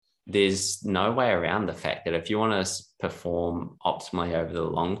there's no way around the fact that if you want to perform optimally over the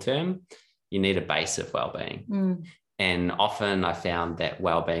long term, you need a base of well-being. And often I found that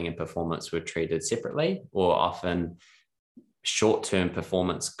well-being and performance were treated separately, or often short-term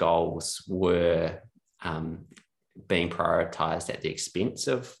performance goals were being prioritized at the expense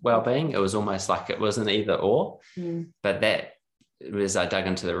of well-being. It was almost like it was an either or. But that, as I dug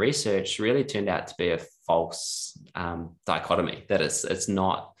into the research, really turned out to be a false dichotomy, that it's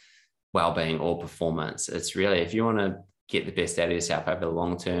not well-being or performance. It's really, if you want to get the best out of yourself over the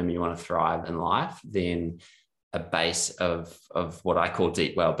long term, you want to thrive in life, then a base of what I call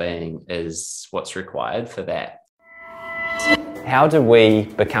deep well-being is what's required for that. How do we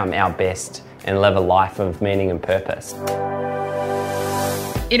become our best and live a life of meaning and purpose?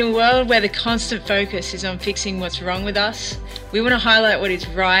 In a world where the constant focus is on fixing what's wrong with us, we want to highlight what is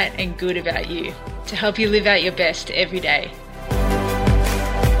right and good about you to help you live out your best every day.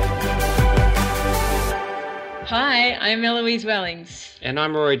 Hi, I'm Eloise Wellings. And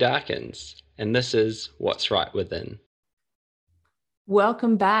I'm Rory Darkins, and this is What's Right Within.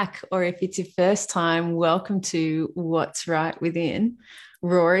 Welcome back, or if it's your first time, welcome to What's Right Within.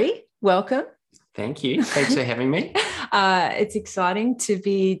 Rory, welcome. Thank you. Thanks for having me. It's exciting to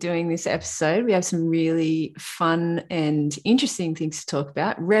be doing this episode. We have some really fun and interesting things to talk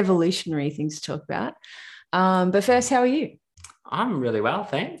about, revolutionary things to talk about. But first, how are you? I'm really well,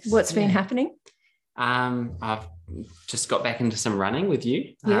 thanks. What's been happening? I've just got back into some running with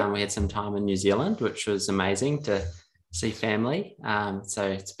you. We had some time in New Zealand, which was amazing to see family. So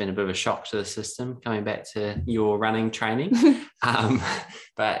it's been a bit of a shock to the system coming back to your running training.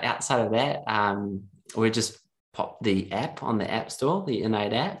 But outside of that, we just popped the app on the App Store, the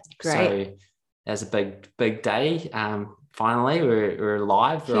Innate app. Great. So that's a big day. Finally, we're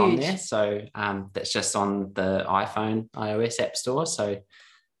live. We're on there. So that's just on the iPhone, iOS App Store. So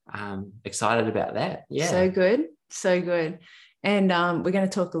excited about that. Yeah. So good. And we're going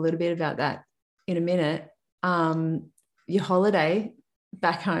to talk a little bit about that in a minute. Your holiday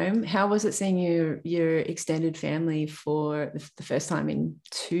back home, how was it seeing your extended family for the first time in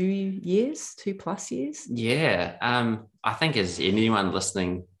 2+ years? Yeah. I think as anyone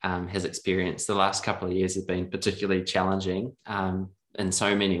listening has experienced, the last couple of years have been particularly challenging in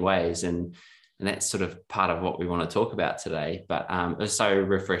so many ways. And that's sort of part of what we want to talk about today. But it was so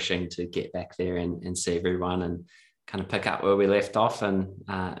refreshing to get back there and see everyone and kind of pick up where we left off and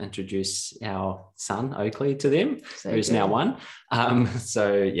introduce our son, Oakley, to them, who's now 1.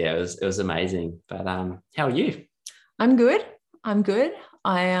 So, yeah, it was amazing. But how are you? I'm good.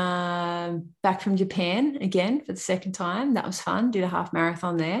 I am back from Japan again for the second time. That was fun. Did a half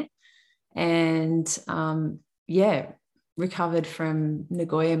marathon there. And, recovered from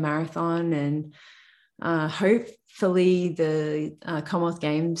Nagoya Marathon, and hopefully the Commonwealth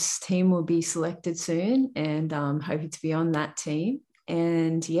Games team will be selected soon, and hoping to be on that team.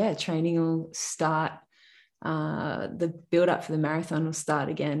 And training will start. The build up for the marathon will start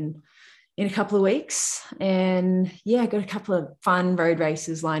again in a couple of weeks. And got a couple of fun road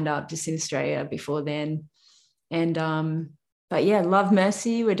races lined up just in Australia before then. And Love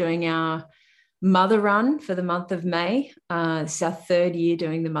Mercy, we're doing our Mother Run for the month of May. It's our 3rd year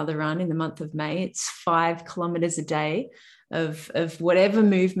doing the Mother Run in the month of May. It's 5 kilometers a day of whatever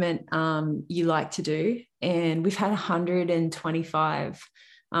movement you like to do. And we've had 125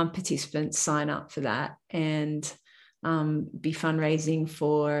 participants sign up for that, and be fundraising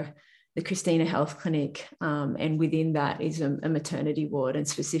for the Christina Health Clinic. And within that is a maternity ward. And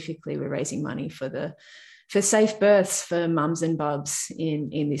specifically, we're raising money for safe births for mums and bubs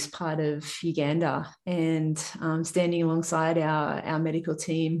in this part of Uganda, and standing alongside our medical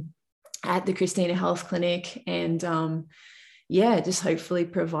team at the Christina Health Clinic, and just hopefully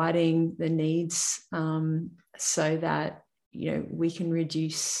providing the needs so that we can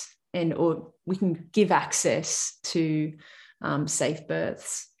reduce or we can give access to safe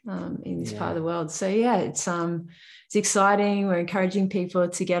births in this part of the world. So it's exciting. We're encouraging people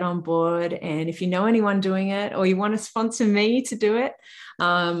to get on board, and if you know anyone doing it or you want to sponsor me to do it,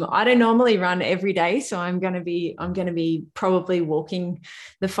 I don't normally run every day, so I'm going to be probably walking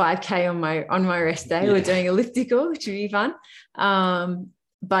the 5K on my rest day. We're doing elliptical, which would be fun.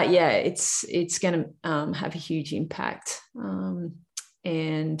 It's going to have a huge impact.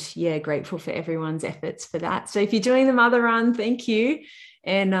 And grateful for everyone's efforts for that. So if you're doing the Mother Run, thank you,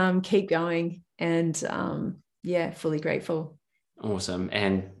 and keep going. And fully grateful. Awesome.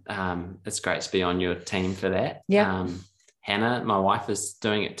 And it's great to be on your team for that. Hannah, my wife, is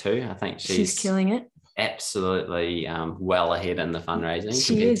doing it too. I think she's killing it. Absolutely well ahead in the fundraising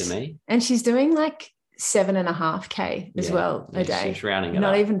compared to me. And she's doing like 7.5K as well a day. She's rounding it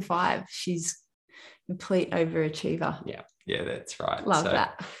Not up. even 5. She's complete overachiever. Yeah, that's right. Love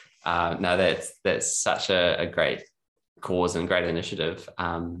that. No, that's such a great cause and great initiative.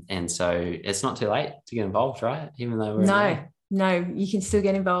 And so it's not too late to get involved, right? Even though we're No, you can still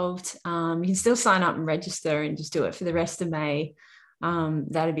get involved. You can still sign up and register and just do it for the rest of May.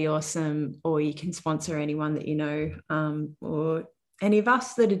 That'd be awesome. Or you can sponsor anyone that you know, or any of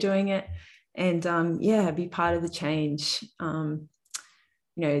us that are doing it, and be part of the change.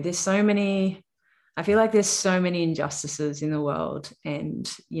 There's so many. I feel like there's so many injustices in the world,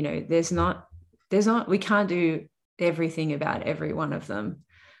 and we can't do everything about every one of them,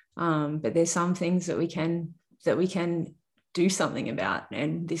 but there's some things that we can do something about,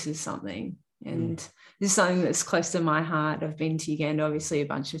 and this is something. And this is something that's close to my heart. I've been to Uganda obviously a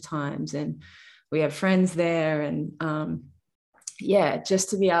bunch of times, and we have friends there, and just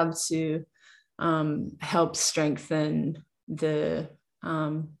to be able to help strengthen the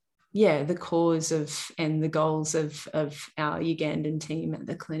cause of and the goals of our Ugandan team at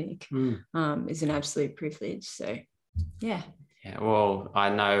the clinic is an absolute privilege. So well, I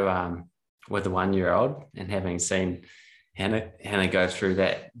know with the 1-year-old, and having seen Hannah go through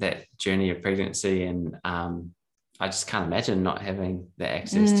that journey of pregnancy, and I just can't imagine not having the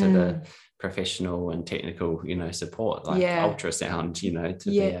access to the professional and technical support like ultrasound, to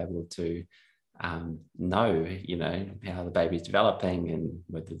be able to know how the baby's developing, and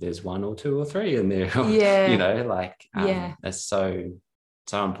whether there's 1 or 2 or 3 in there, it's so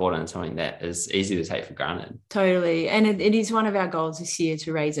important, something that is easy to take for granted. Totally. And it is one of our goals this year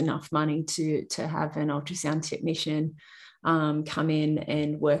to raise enough money to have an ultrasound technician come in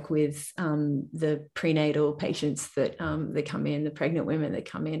and work with the prenatal patients that come in, the pregnant women that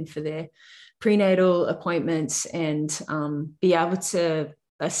come in for their prenatal appointments, and be able to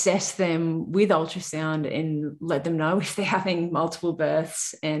assess them with ultrasound and let them know if they're having multiple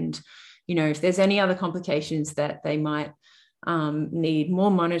births, and if there's any other complications that they might need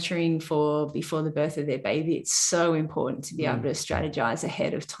more monitoring for before the birth of their baby. It's so important to be able to strategize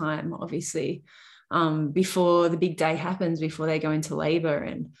ahead of time, obviously, before the big day happens, before they go into labor,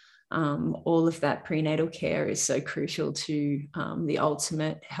 and all of that prenatal care is so crucial to the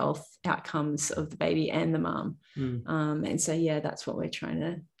ultimate health outcomes of the baby and the mum. And so that's what we're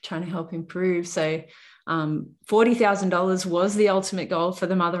trying to help improve. So $40,000 was the ultimate goal for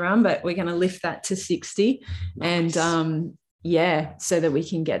the Mother Run, but we're going to lift that to 60. Nice. And so that we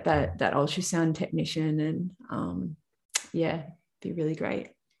can get that ultrasound technician, and be really great.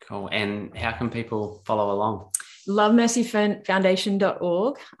 Cool. And how can people follow along?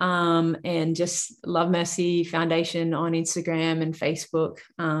 LoveMercyFoundation.org, and just Love Mercy Foundation on Instagram and Facebook.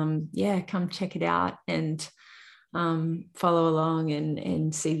 Come check it out and follow along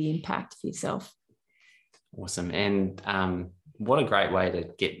and see the impact for yourself. Awesome. And what a great way to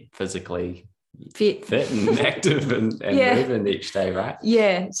get physically fit and active and moving each day, right?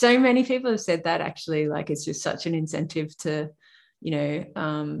 Yeah. So many people have said that, actually, like it's just such an incentive to get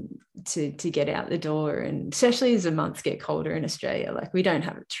out the door, and especially as the months get colder in Australia. Like, we don't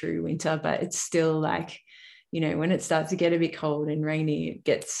have a true winter, but it's still like, when it starts to get a bit cold and rainy, it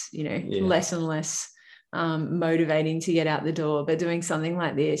gets less and less motivating to get out the door. But doing something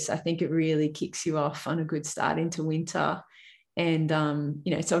like this, I think it really kicks you off on a good start into winter. And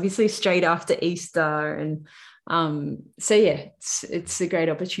it's obviously straight after Easter, and it's a great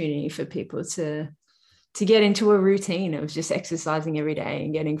opportunity for people to get into a routine of just exercising every day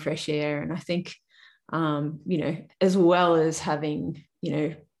and getting fresh air. And I think as well as having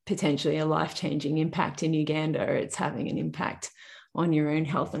potentially a life-changing impact in Uganda, it's having an impact on your own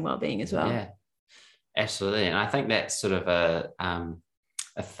health and well-being as well. Yeah, absolutely. And I think that's sort of a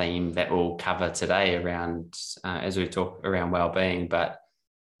theme that we'll cover today around as we talk around well-being, but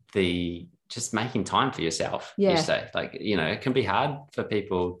just making time for yourself each day. Like, it can be hard for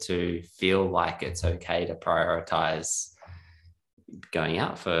people to feel like it's okay to prioritize going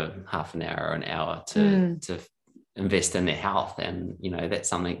out for half an hour or an hour to invest in their health. And, that's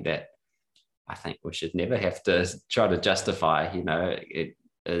something that I think we should never have to try to justify. It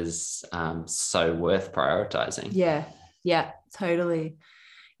is so worth prioritizing. Yeah, totally.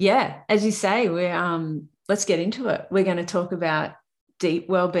 Yeah, as you say, we're let's get into it. We're going to talk about deep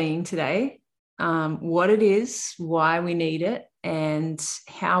well-being today, what it is, why we need it, and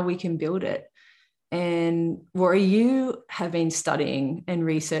how we can build it. And Rory, you have been studying and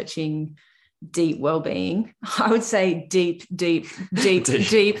researching deep well-being. I would say deep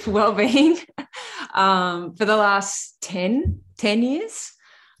well-being for the last 10 years.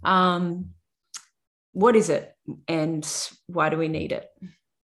 What is it, and why do we need it?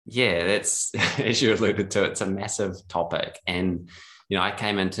 Yeah, that's as you alluded to, it's a massive topic. And, I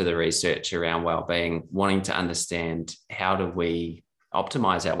came into the research around wellbeing, wanting to understand how do we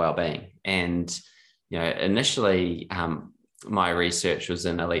optimize our wellbeing. And, initially, my research was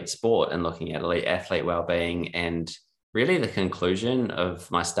in elite sport and looking at elite athlete wellbeing. And really the conclusion of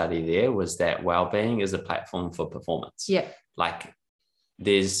my study there was that wellbeing is a platform for performance. Yeah. Like,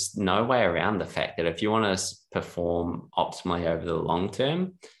 there's no way around the fact that if you want to perform optimally over the long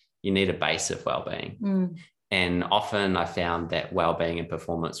term, you need a base of wellbeing. And often I found that wellbeing and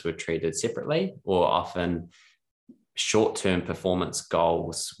performance were treated separately, or often short-term performance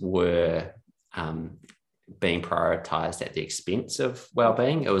goals were being prioritized at the expense of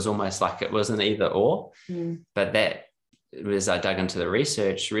wellbeing. It was almost like it was an either or. But that, as I dug into the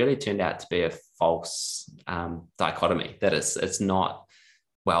research, really turned out to be a false dichotomy, that it's not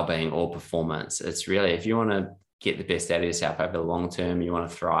wellbeing or performance. It's really, if you want to get the best out of yourself over the long term, you want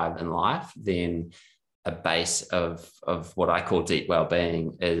to thrive in life, then a base of what I call deep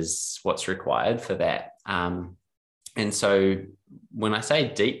wellbeing is what's required for that. And so when I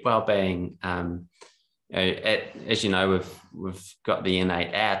say deep wellbeing, as you know, we've got the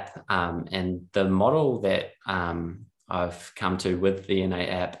Innate app, and the model that I've come to with the Innate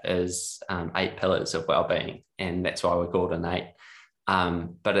app is 8 pillars of wellbeing, and that's why we're called Innate.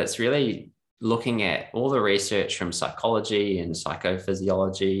 But it's really looking at all the research from psychology and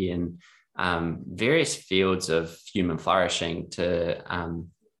psychophysiology and various fields of human flourishing to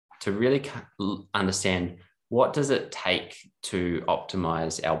really understand what does it take to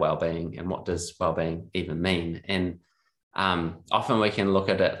optimize our well-being, and what does well-being even mean. And often we can look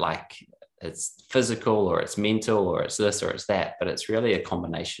at it like it's physical or it's mental or it's this or it's that, but it's really a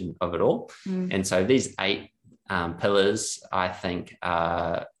combination of it all. And so these 8 pillars, I think,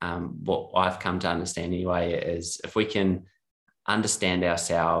 what I've come to understand anyway, is if we can understand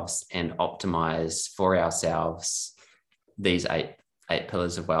ourselves and optimize for ourselves these eight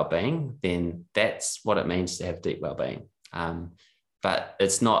pillars of well-being, then that's what it means to have deep well-being. But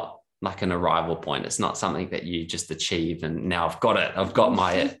it's not like an arrival point. It's not something that you just achieve and now I've got it. I've got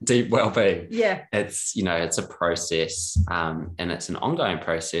my deep well-being. Yeah. It's, it's a process, and it's an ongoing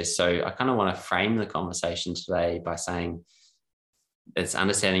process. So I kind of want to frame the conversation today by saying it's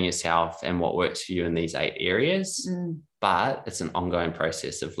understanding yourself and what works for you in these 8 areas, but it's an ongoing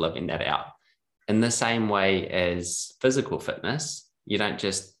process of living that out. In the same way as physical fitness, you don't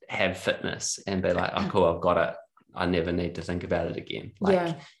just have fitness and be like, oh, cool, I've got it. I never need to think about it again.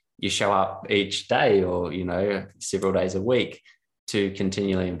 You show up each day or, several days a week to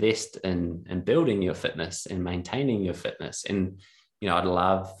continually invest in building your fitness and maintaining your fitness. And, I'd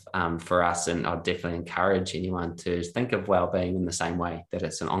love for us, and I'd definitely encourage anyone to think of well-being in the same way, that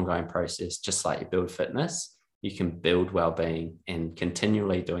it's an ongoing process. Just like you build fitness, you can build well-being, and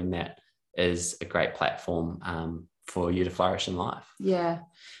continually doing that is a great platform for you to flourish in life. Yeah.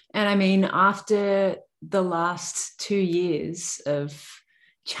 And I mean, after the last 2 years of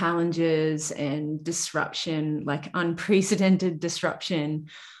challenges and disruption, like unprecedented disruption,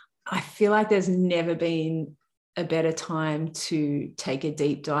 I feel like there's never been a better time to take a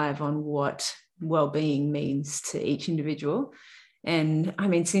deep dive on what well-being means to each individual. And I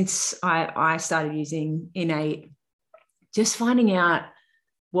mean, since I started using Innate, just finding out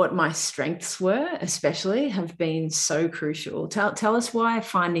what my strengths were, especially, have been so crucial. Tell us why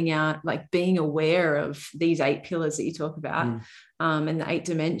finding out, like being aware of these 8 pillars that you talk about, and the 8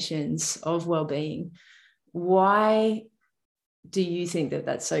 dimensions of well-being. Why do you think that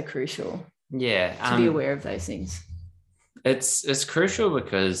that's so crucial? Yeah, to be aware of those things. It's crucial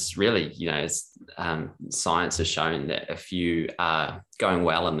because really, science has shown that if you are going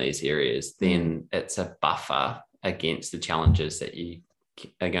well in these areas, then it's a buffer against the challenges that you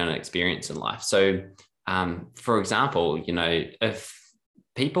are going to experience in life. So, for example, if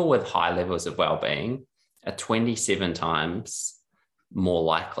people with high levels of well-being are 27 times more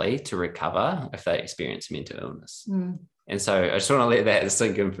likely to recover if they experience mental illness. And so I just want to let that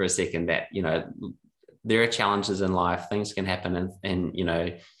sink in for a second, that, there are challenges in life, things can happen,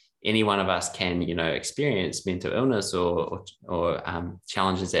 and any one of us can, experience mental illness or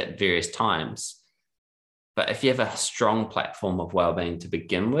challenges at various times. But if you have a strong platform of well-being to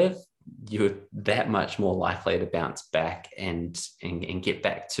begin with, you're that much more likely to bounce back and get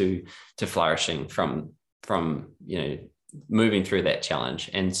back to flourishing from moving through that challenge.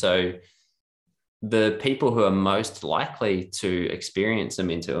 And so the people who are most likely to experience a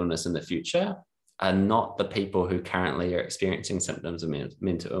mental illness in the future are not the people who currently are experiencing symptoms of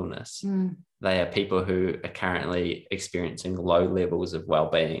mental illness. They are people who are currently experiencing low levels of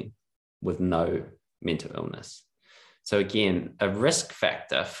well-being with no mental illness. So again, a risk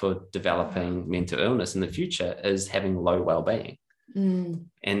factor for developing mental illness in the future is having low well-being.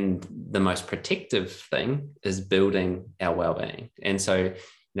 And the most protective thing is building our well-being. And so,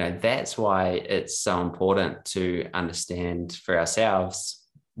 that's why it's so important to understand for ourselves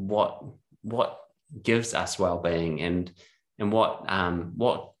what gives us well-being, and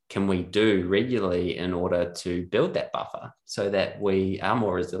what can we do regularly in order to build that buffer so that we are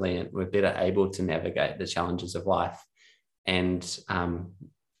more resilient, we're better able to navigate the challenges of life, and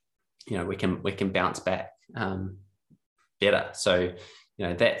we can bounce back better. So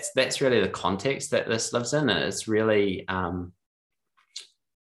that's really the context that this lives in, and it's really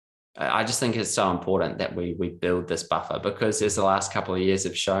I just think it's so important that we build this buffer, because as the last couple of years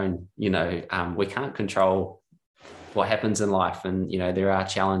have shown, we can't control what happens in life, and there are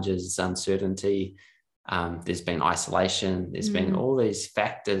challenges, uncertainty, there's been isolation, there's been all these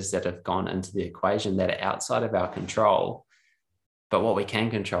factors that have gone into the equation that are outside of our control. But what we can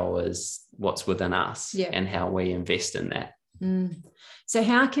control is what's within us, and how we invest in that. So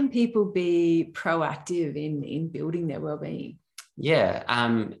how can people be proactive in building their well-being? Yeah,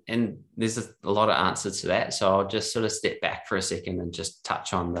 and there's a lot of answers to that. So I'll just sort of step back for a second and just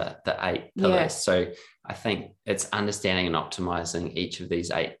touch on the 8 pillars. Yeah. So I think it's understanding and optimizing each of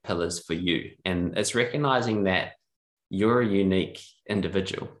these 8 pillars for you. And it's recognizing that you're a unique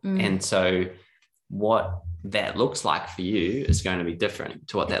individual. And so what that looks like for you is going to be different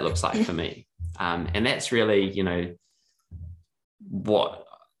to what that looks like for me. And that's really,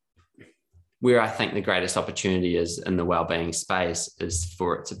 where I think the greatest opportunity is in the wellbeing space is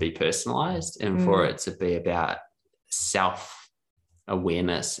for it to be personalized, and for it to be about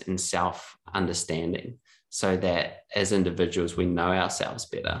self-awareness and self-understanding, so that as individuals, we know ourselves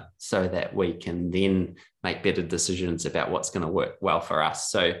better, so that we can then make better decisions about what's going to work well for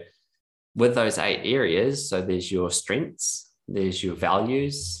us. So with those 8 areas, so there's your strengths, there's your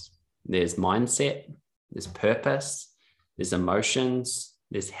values, there's mindset, there's purpose, there's emotions,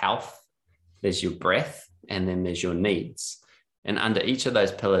 there's health, there's your breath, and then there's your needs. And under each of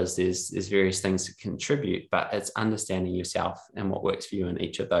those pillars, there's various things that contribute, but it's understanding yourself and what works for you in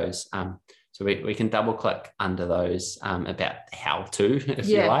each of those. So we can double click under those about how to, if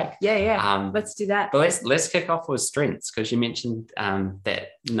you like. Yeah. Let's do that. But let's kick off with strengths, because you mentioned that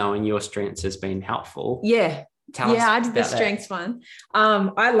knowing your strengths has been helpful. Yeah. I did the strengths one.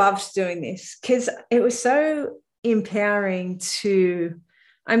 I loved doing this because it was so empowering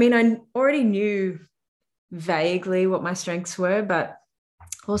I already knew vaguely what my strengths were, but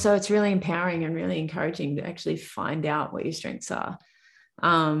also it's really empowering and really encouraging to actually find out what your strengths are.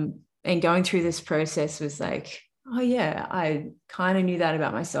 And going through this process was like, oh yeah, I kind of knew that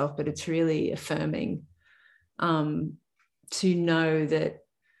about myself, but it's really affirming to know that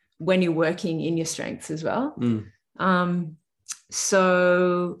when you're working in your strengths as well.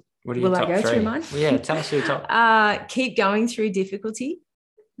 So what are your top 3? Through mine? Yeah, tell us your top. Keep going through difficulty.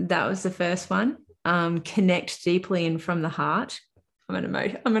 That was the first one. Connect deeply and from the heart. I'm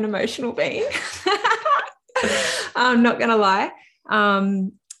an emotional being. I'm not going to lie.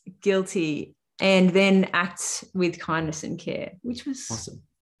 Guilty. And then act with kindness and care, which was awesome.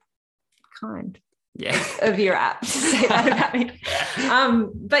 Kind. Yeah. Of your app to say that about me.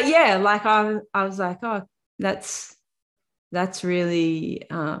 But yeah, like I was like, oh, that's really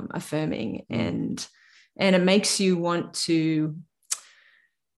affirming, and it makes you want to.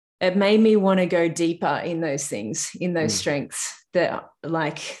 It made me want to go deeper in those things, in those strengths that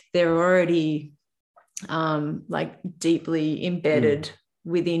like they're already like deeply embedded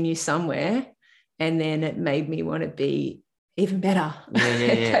within you somewhere. And then it made me want to be even better.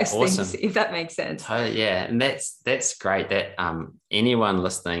 Yeah. Awesome. Things, if that makes sense. Yeah. And that's great that anyone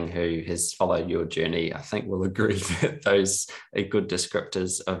listening who has followed your journey, I think will agree that those are good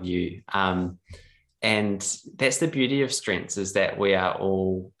descriptors of you. And that's the beauty of strengths, is that we are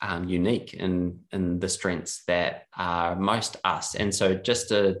all unique in the strengths that are most us. And so just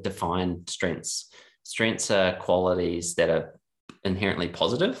to define strengths are qualities that are inherently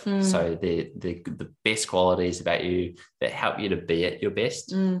positive. So the best qualities about you that help you to be at your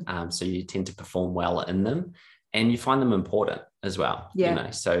best. So you tend to perform well in them, and you find them important as well.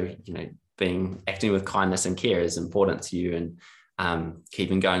 So acting with kindness and care is important to you, and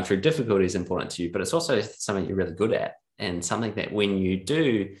keeping going through difficulty is important to you, but it's also something you're really good at, and something that when you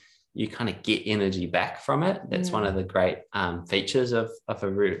do, you kind of get energy back from it. That's one of the great features of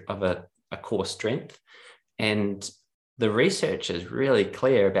a core strength. And the research is really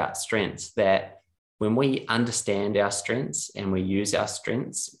clear about strengths, that when we understand our strengths and we use our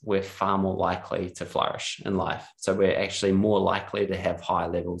strengths, we're far more likely to flourish in life. So we're actually more likely to have high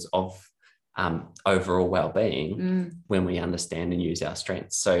levels of overall well-being when we understand and use our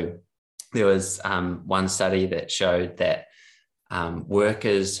strengths. So there was one study that showed that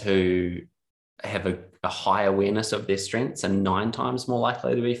workers who have a high awareness of their strengths are 9 times more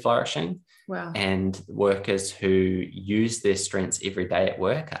likely to be flourishing. Wow. And workers who use their strengths every day at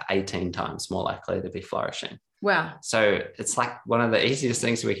work are 18 times more likely to be flourishing. Wow. So it's like one of the easiest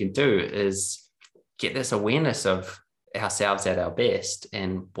things we can do is get this awareness of ourselves at our best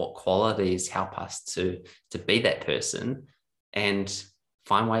and what qualities help us to be that person, and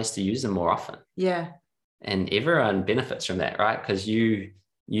find ways to use them more often. Yeah. And everyone benefits from that, right? Because you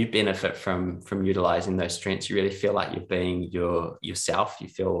benefit from utilizing those strengths. You really feel like you're being yourself. You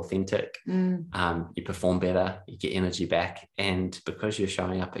feel authentic. You perform better. You get energy back, and because you're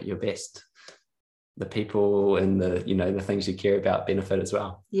showing up at your best, the people and the things you care about benefit as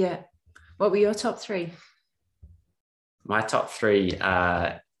well. Yeah. What were your top 3? My top 3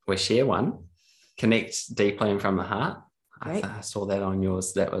 we share one: connect deeply and from the heart. I saw that on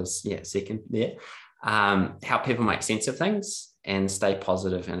yours. That was second there. Help people make sense of things, and stay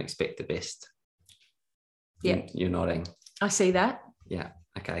positive and expect the best. Yeah. You're nodding. I see that. Yeah.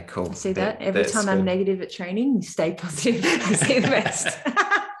 Okay, cool. I see that. Every time I'm negative at training, you stay positive and see the best.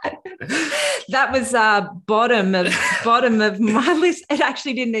 That was bottom of my list. It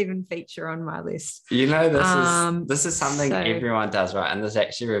actually didn't even feature on my list. This is something everyone does, right? And this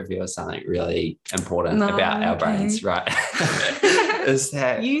actually reveals something really important about our brains, right? Is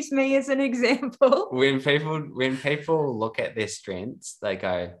that use me as an example. When people look at their strengths, they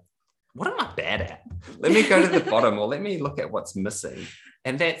go, what am I bad at? Let me go to the bottom, or let me look at what's missing.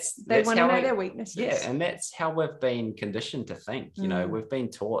 And they want to know their weaknesses. Yeah, and that's how we've been conditioned to think. We've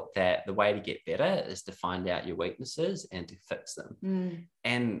been taught that the way to get better is to find out your weaknesses and to fix them.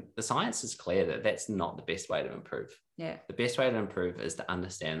 And the science is clear that that's not the best way to improve. Yeah. The best way to improve is to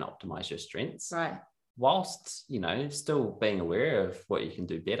understand and optimize your strengths. Right. Whilst, still being aware of what you can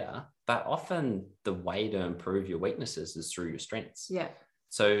do better. But often the way to improve your weaknesses is through your strengths. Yeah.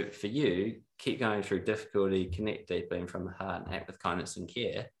 So for you, keep going through difficulty, connect deeply and from the heart, and act with kindness and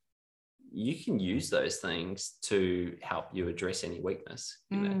care. You can use those things to help you address any weakness.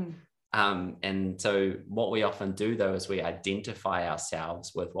 And so what we often do, though, is we identify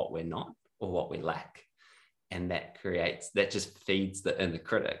ourselves with what we're not or what we lack. And that just feeds the inner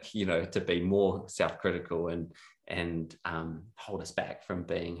critic, to be more self-critical and hold us back from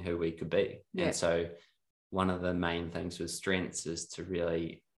being who we could be. Yeah. And so one of the main things with strengths is to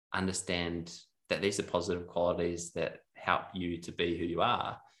really understand that these are positive qualities that help you to be who you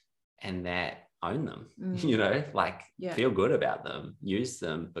are, and that own them, feel good about them, use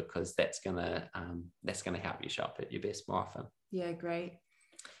them, because that's gonna help you show up at your best more often. Yeah, great.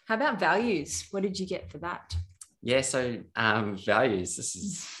 How about values? What did you get for that? Yeah, so values, this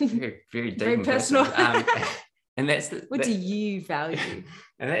is very, very deep, very personal. And what do you value?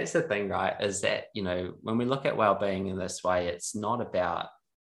 And that's the thing, right? Is that, when we look at well-being in this way, it's not about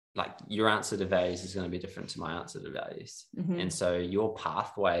like your answer to values is going to be different to my answer to values. And so your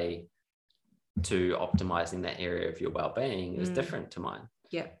pathway to optimizing that area of your well-being is different to mine.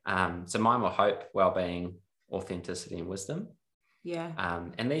 Yeah. So mine were hope, well-being, authenticity, and wisdom. Yeah.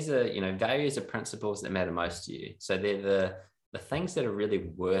 And these are, values are principles that matter most to you. So they're the things that are really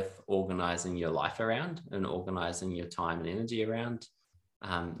worth organizing your life around and organizing your time and energy around.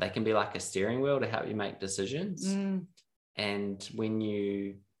 They can be like a steering wheel to help you make decisions. And when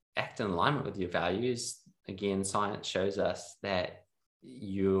you act in alignment with your values, again, science shows us that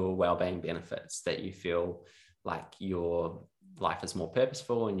your well-being benefits, that you feel like your life is more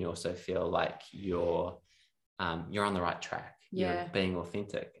purposeful, and you also feel like you're on the right track. You're being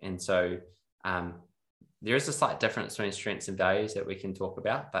authentic. And so there is a slight difference between strengths and values that we can talk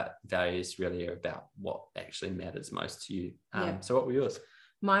about, but values really are about what actually matters most to you. So what were yours?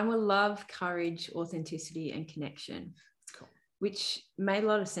 Mine were love, courage, authenticity, and connection. Cool. Which made a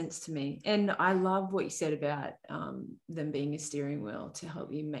lot of sense to me. And I love what you said about them being a steering wheel to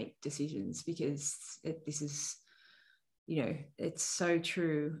help you make decisions, because this is, it's so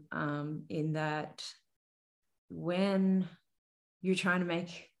true in that when you're trying to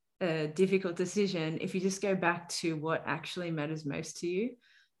make a difficult decision, if you just go back to what actually matters most to you,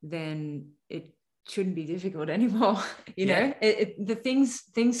 then it shouldn't be difficult anymore. The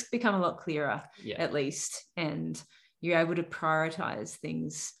things become a lot clearer, at least, and you're able to prioritize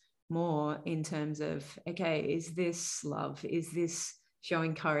things more in terms of, okay, is this love? Is this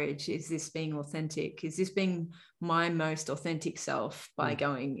showing courage? Is this being authentic? Is this being my most authentic self by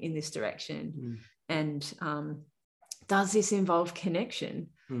going in this direction? And does this involve connection?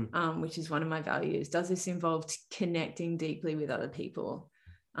 Which is one of my values. Does this involve connecting deeply with other people?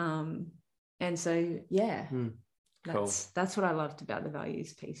 And so, yeah, Cool. That's what I loved about the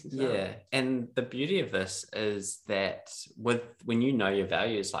values piece as well. Yeah. And the beauty of this is that when you know your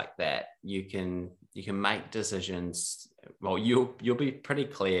values like that, you can make decisions. Well, you'll be pretty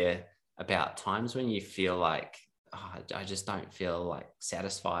clear about times when you feel like, oh, I just don't feel like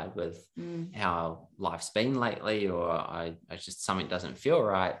satisfied with how life's been lately, or I just, something doesn't feel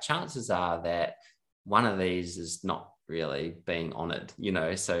right. Chances are that one of these is not really being honored,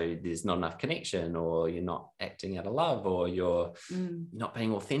 so there's not enough connection, or you're not acting out of love, or you're not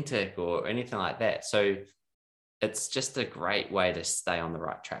being authentic or anything like that. So it's just a great way to stay on the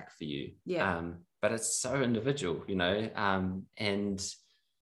right track for you. But it's so individual, and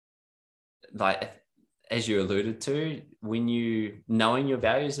like, as you alluded to, knowing your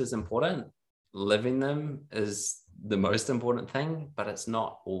values is important, living them is the most important thing, but it's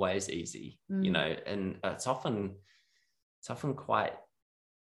not always easy, and it's often quite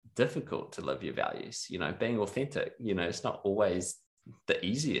difficult to live your values, being authentic, it's not always the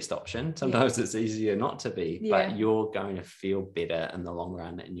easiest option. Sometimes it's easier not to be, but you're going to feel better in the long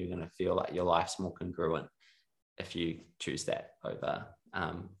run, and you're going to feel like your life's more congruent if you choose that over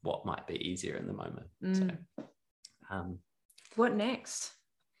what might be easier in the moment. So, what next?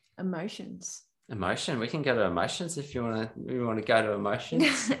 Emotion. We can go to emotions if you want to go to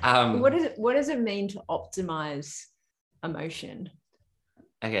emotions. What does it mean to optimize emotion?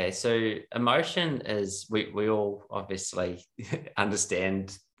 Okay, so emotion is, we all obviously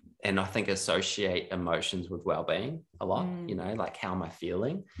understand and I think associate emotions with well-being a lot, like, how am I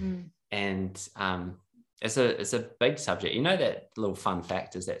feeling? And it's a big subject. That little fun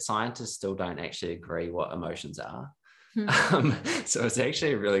fact is that scientists still don't actually agree what emotions are. So it's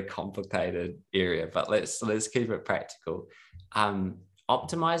actually a really complicated area, but let's keep it practical.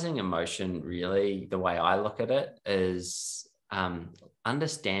 Optimizing emotion, really, the way I look at it is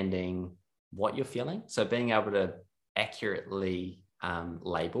understanding what you're feeling. So being able to accurately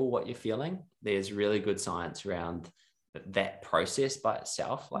label what you're feeling. There's really good science around that process by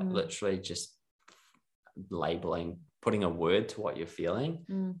itself, like literally just labeling, putting a word to what you're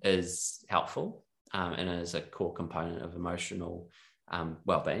feeling is helpful, and is a core component of emotional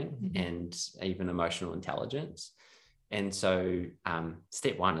well-being and even emotional intelligence. And so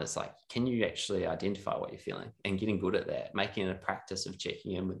step one is like, can you actually identify what you're feeling, and getting good at that, making it a practice of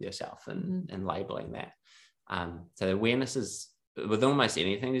checking in with yourself and labeling that. So awareness is, with almost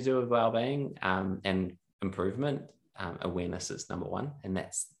anything to do with well-being and improvement, awareness is number one. And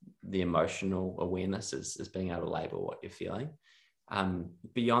that's the emotional awareness is being able to label what you're feeling.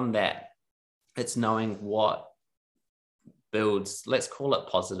 Beyond that, it's knowing what builds, let's call it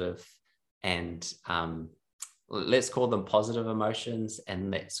positive, and let's call them positive emotions,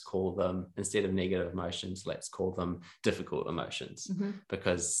 and let's call them, instead of negative emotions, let's call them difficult emotions,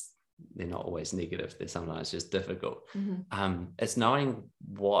 because they're not always negative. They're sometimes just difficult. It's knowing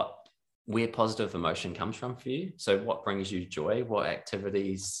where positive emotion comes from for you. So what brings you joy, what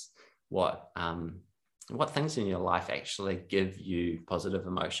activities, what things in your life actually give you positive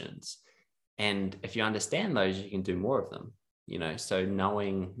emotions. And if you understand those, you can do more of them, so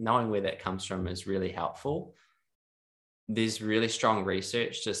knowing where that comes from is really helpful. There's really strong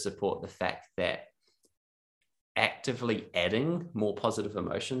research to support the fact that actively adding more positive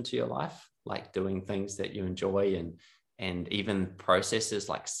emotion to your life, like doing things that you enjoy, and even processes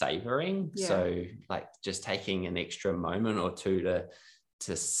like savoring. So like just taking an extra moment or two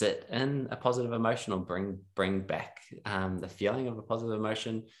to sit in a positive emotion, or bring back the feeling of a positive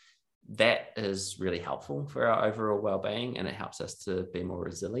emotion, that is really helpful for our overall well-being, and it helps us to be more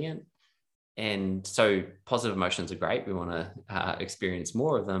resilient. And so positive emotions are great. We want to experience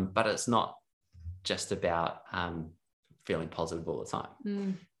more of them, but it's not just about feeling positive all the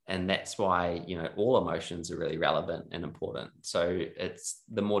time. And that's why, all emotions are really relevant and important. So it's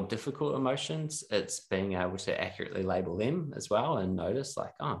the more difficult emotions, it's being able to accurately label them as well, and notice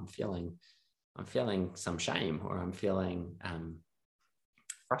like, oh, I'm feeling some shame, or I'm feeling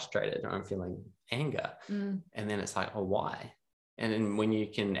frustrated, or I'm feeling anger. And then it's like, oh, why? And then when you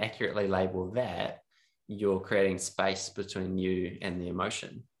can accurately label that, you're creating space between you and the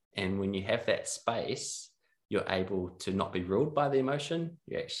emotion. And when you have that space, you're able to not be ruled by the emotion.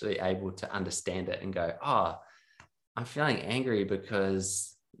 You're actually able to understand it and go, oh, I'm feeling angry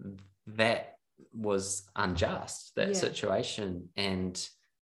because that was unjust, that situation. And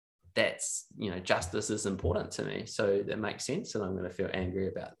that's, justice is important to me. So that makes sense. And I'm going to feel angry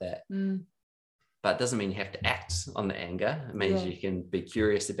about that. But it doesn't mean you have to act on the anger. It means you can be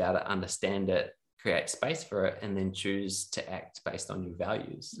curious about it, understand it, create space for it, and then choose to act based on your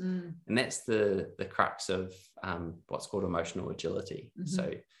values. And that's the crux of what's called emotional agility.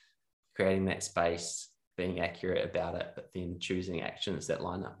 So creating that space, being accurate about it, but then choosing actions that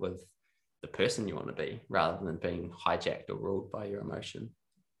line up with the person you want to be rather than being hijacked or ruled by your emotion.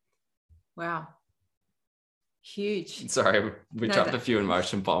 Wow. Huge. Sorry, we dropped a few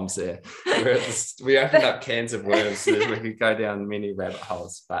emotion bombs there. We opened up cans of worms, so we could go down many rabbit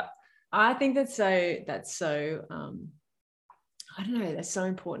holes. But I think that's so I don't know, that's so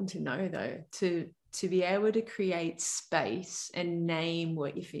important to know, though, to be able to create space and name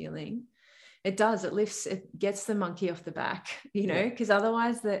what you're feeling. It gets the monkey off the back, because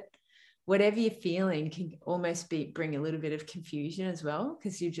otherwise that whatever you're feeling can almost bring a little bit of confusion as well,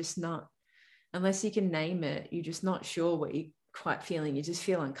 because you're just not, unless you can name it, you're just not sure what you're quite feeling. You just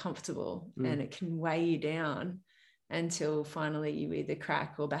feel uncomfortable and it can weigh you down until finally you either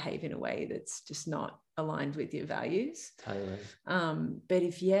crack or behave in a way that's just not aligned with your values. Totally. But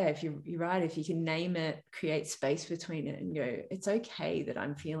if you're right, if you can name it, create space between it and go, it's okay that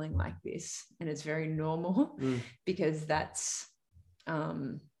I'm feeling like this, and it's very normal because that's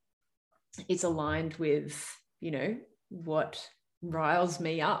it's aligned with what riles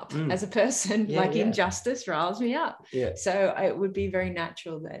me up as a person. Injustice riles me up. So it would be very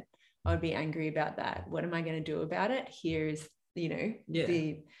natural that I would be angry about that. What am I going to do about it? Here's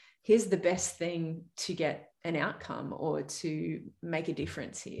here's the best thing to get an outcome or to make a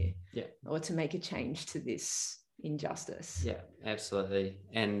difference here, or to make a change to this injustice. Yeah, absolutely.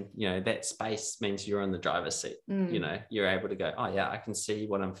 And that space means you're in the driver's seat. You're able to go, oh yeah, I can see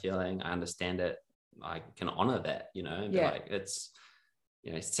what I'm feeling, I understand it, I can honor that, and be like, it's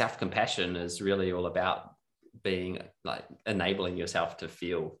self-compassion is really all about being like enabling yourself to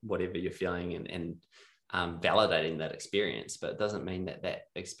feel whatever you're feeling and validating that experience. But it doesn't mean that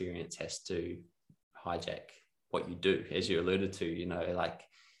experience has to hijack what you do, as you alluded to. Like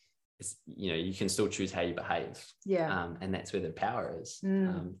it's, you can still choose how you behave, and that's where the power is,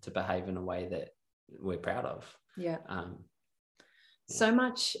 to behave in a way that we're proud of. So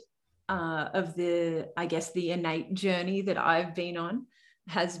much of the innate journey that I've been on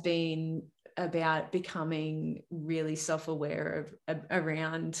has been about becoming really self-aware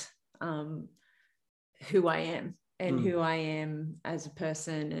around who I am and who I am as a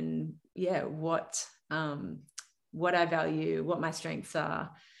person, and what I value, what my strengths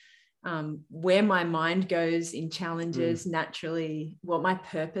are, where my mind goes in challenges naturally, what my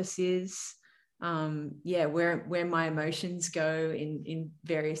purpose is, where my emotions go in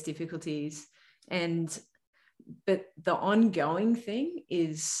various difficulties. But the ongoing thing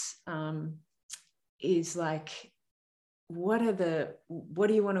is like, what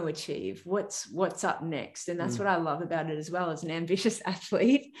do you want to achieve? What's up next? And that's what I love about it as well, as an ambitious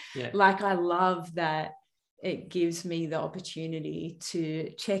athlete. Like, I love that it gives me the opportunity to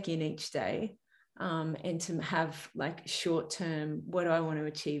check in each day, and to have like short-term, what do I want to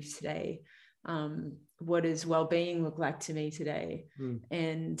achieve today? What does well-being look like to me today?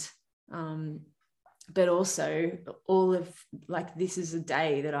 And but also all of like, this is a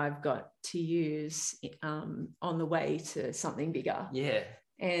day that I've got to use on the way to something bigger.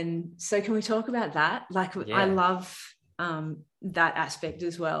 And so can we talk about that? Like, I love that aspect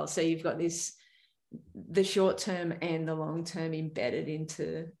as well. So you've got the short term and the long term embedded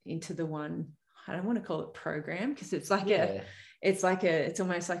into the one, I don't want to call it program, because it's like it's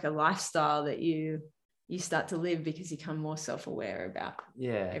almost like a lifestyle that you start to live, because you become more self-aware about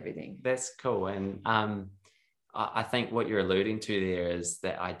everything. That's cool. And I think what you're alluding to there is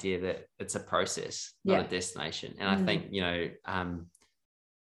that idea that it's a process, not a destination. And I think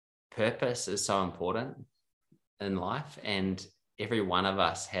purpose is so important in life, and every one of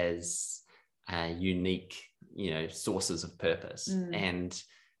us has unique sources of purpose. And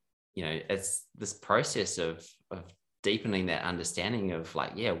it's this process of deepening that understanding of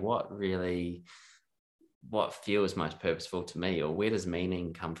like, what feels most purposeful to me, or where does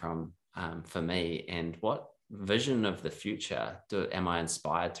meaning come from for me, and what vision of the future am I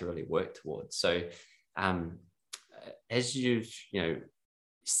inspired to really work towards? So as you've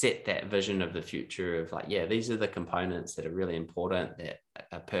set that vision of the future of like, these are the components that are really important, that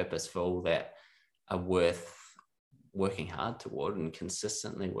are purposeful, that are worth working hard toward and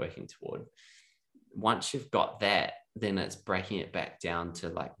consistently working toward. Once you've got that, then it's breaking it back down to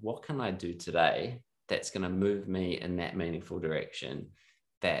like, what can I do today that's going to move me in that meaningful direction?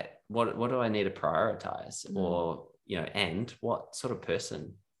 That what do I need to prioritize, or and what sort of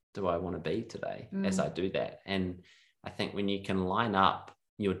person do I want to be today as I do that? And I think when you can line up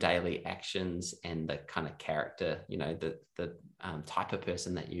your daily actions and the kind of character, the type of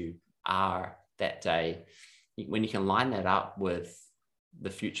person that you are that day, when you can line that up with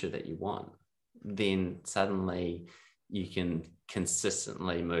the future that you want, then suddenly you can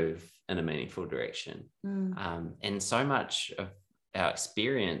consistently move in a meaningful direction. And so much of our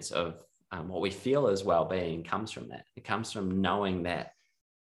experience of what we feel as well-being comes from that. It comes from knowing that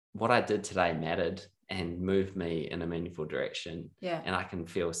what I did today mattered and moved me in a meaningful direction. Yeah. And I can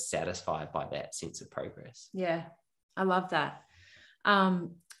feel satisfied by that sense of progress. Yeah, I love that.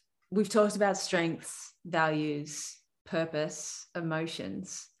 We've talked about strengths, values, purpose,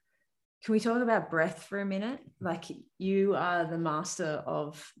 emotions. Can we talk about breath for a minute? Like, you are the master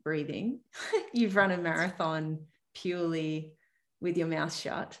of breathing. You've run a marathon purely with your mouth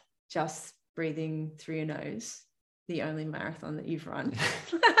shut, just breathing through your nose, the only marathon that you've run.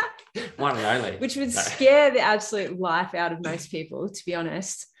 One and only. Which would scare the absolute life out of most people, to be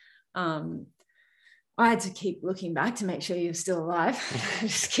honest. I had to keep looking back to make sure you're still alive.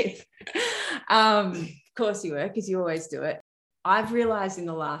 Just kidding. Of course you were, because you always do it. I've realized in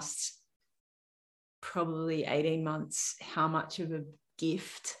the last probably 18 months how much of a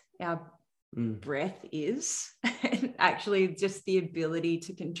gift our breath is, and actually just the ability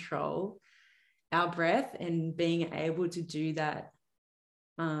to control our breath and being able to do that,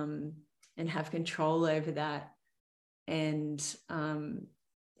 and have control over that, and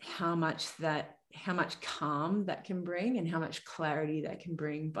how much calm that can bring and how much clarity that can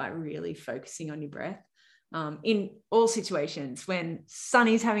bring by really focusing on your breath, in all situations. When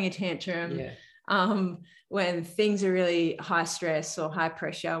Sunny's having a tantrum, when things are really high stress or high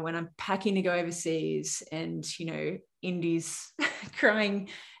pressure, when I'm packing to go overseas and, Indy's crying,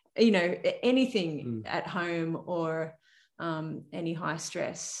 anything at home, or any high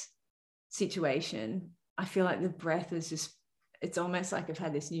stress situation, I feel like the breath is just, it's almost like I've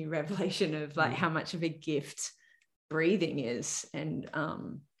had this new revelation of like how much of a gift breathing is. And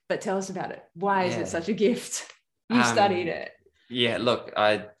but tell us about it. Why is it such a gift? You studied it. Yeah, look,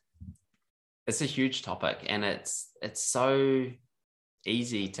 it's a huge topic, and it's so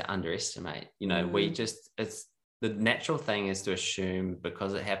easy to underestimate. It's the natural thing is to assume,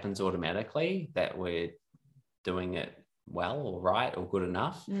 because it happens automatically, that we're doing it well or right or good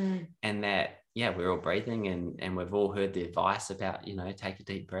enough, and that we're all breathing, and we've all heard the advice about take a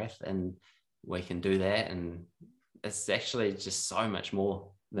deep breath, and we can do that, and it's actually just so much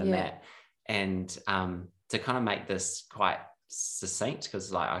more than that. And to kind of make this quite succinct,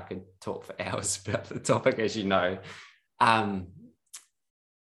 because I could talk for hours about the topic, as you know,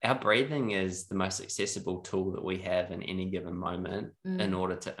 our breathing is the most accessible tool that we have in any given moment in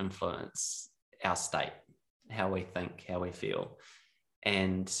order to influence our state, how we think, how we feel.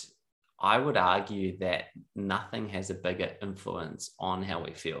 And I would argue that nothing has a bigger influence on how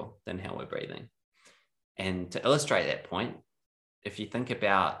we feel than how we're breathing. And to illustrate that point, if you think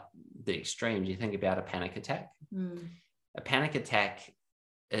about the extremes, you think about a panic attack. A panic attack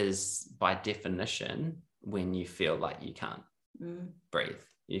is, by definition, when you feel like you can't breathe.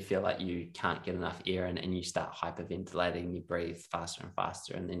 You feel like you can't get enough air in, and you start hyperventilating, you breathe faster and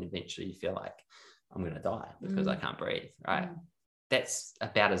faster, and then eventually you feel like, I'm going to die because I can't breathe, right? That's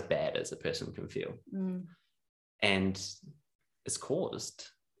about as bad as a person can feel. And it's caused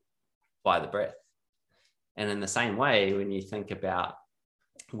by the breath. And in the same way, when you think about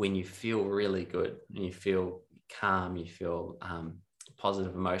when you feel really good and you feel calm, you feel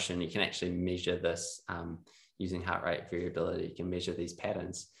positive emotion, you can actually measure this using heart rate variability. You can measure these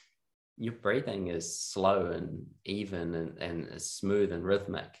patterns. Your breathing is slow and even and smooth and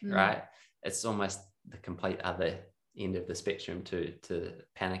rhythmic, right? It's almost the complete other end of the spectrum to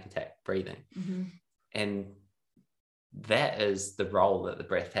panic attack breathing. And that is the role that the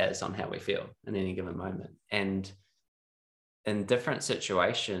breath has on how we feel in any given moment. And in different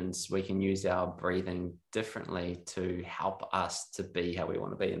situations, we can use our breathing differently to help us to be how we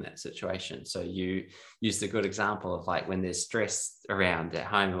want to be in that situation. So you used a good example of like when there's stress around at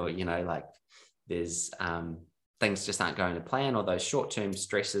home, or, like there's things just aren't going to plan, or those short-term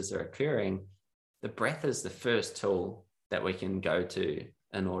stresses are occurring. The breath is the first tool that we can go to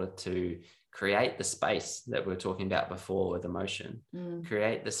in order to create the space that we were talking about before with emotion,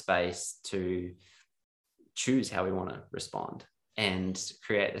 create the space to choose how we want to respond, and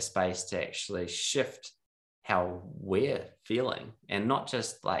create the space to actually shift how we're feeling, and not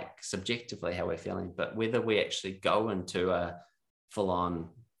just like subjectively how we're feeling, but whether we actually go into a full-on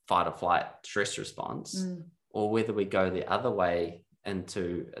fight or flight stress response, or whether we go the other way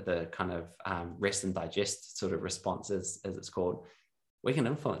into the kind of rest and digest sort of responses, as it's called. We can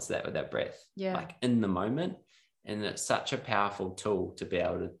influence that with our breath, like in the moment. And it's such a powerful tool to be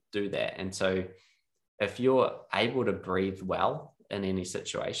able to do that. And so if you're able to breathe well in any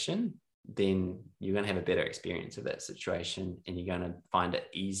situation, then you're going to have a better experience of that situation, and you're going to find it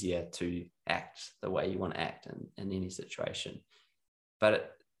easier to act the way you want to act in any situation.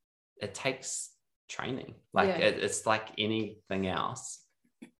 But it takes training. Like it's like anything else.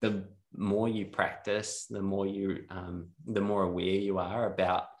 The more you practice, the more aware you are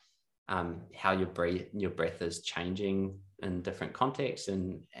about how your breath is changing in different contexts,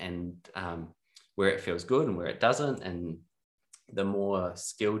 and where it feels good and where it doesn't, and the more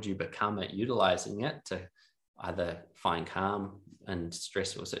skilled you become at utilizing it to either find calm in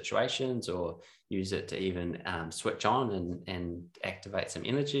stressful situations, or use it to even switch on and activate some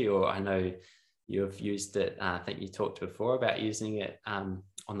energy. Or I know you've used it, I think you talked before about using it on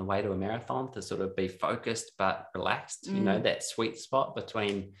the way to a marathon to sort of be focused but relaxed, you know, that sweet spot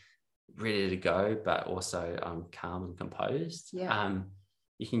between ready to go but also calm and composed.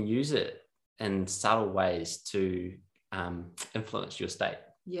 You can use it in subtle ways to influence your state,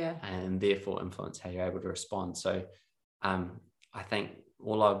 and therefore influence how you're able to respond. So I think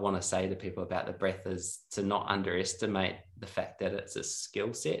all I want to say to people about the breath is to not underestimate the fact that it's a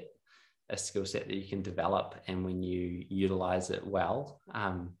skill set that you can develop, and when you utilize it well,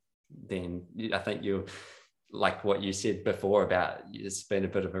 then I think you'll, like what you said before about, it's been a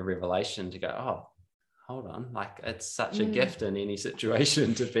bit of a revelation to go, oh, hold on, like it's such a gift in any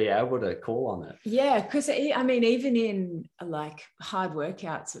situation to be able to call on it. Yeah, because I mean, even in like hard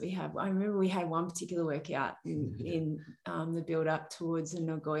workouts that we have, I remember we had one particular workout in the build up towards the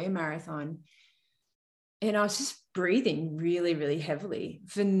Nagoya Marathon, and I was just breathing really, really heavily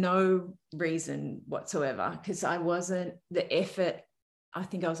for no reason whatsoever, because I wasn't, the effort, I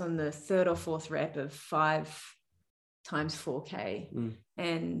think I was on the 3rd or 4th rep of 5 times 4K,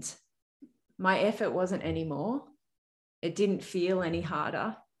 and my effort wasn't any more. It didn't feel any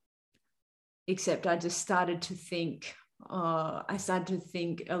harder, except I just started to think, I started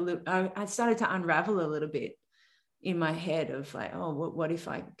to unravel a little bit in my head of like, oh, what if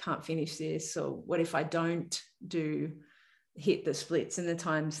I can't finish this? Or what if I don't hit the splits in the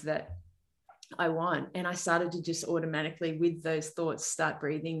times that I want? And I started to just automatically, with those thoughts, start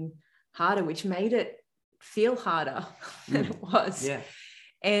breathing harder, which made it feel harder than it was. Yeah.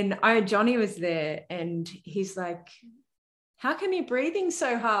 And Johnny was there, and he's like, how come you're breathing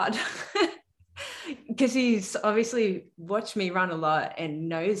so hard? Because he's obviously watched me run a lot and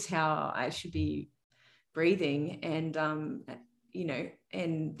knows how I should be breathing. And, you know,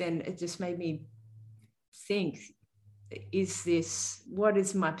 and then it just made me think, what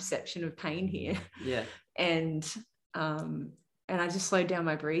is my perception of pain here? Yeah. And I just slowed down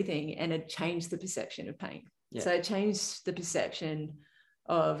my breathing, and it changed the perception of pain. Yeah. So it changed the perception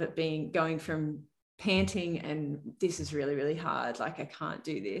of it going from panting and this is really, really hard, like I can't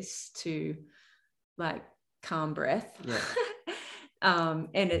do this, to like calm breath. Yeah.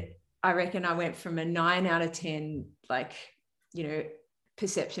 And I reckon I went from a 9 out of 10, like, you know,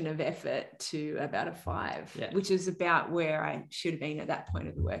 perception of effort to about a 5, which is about where I should have been at that point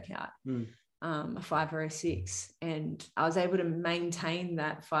of the workout. A 5 or a 6. And I was able to maintain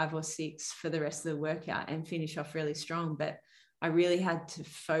that 5 or 6 for the rest of the workout and finish off really strong. But I really had to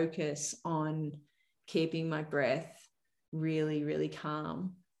focus on keeping my breath really, really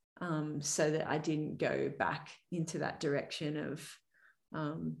calm, so that I didn't go back into that direction of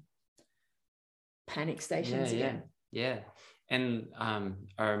panic stations again. Yeah. And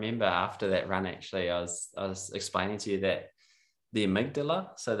I remember after that run, actually, I was explaining to you that the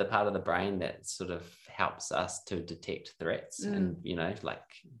amygdala, so the part of the brain that sort of helps us to detect threats and, you know, like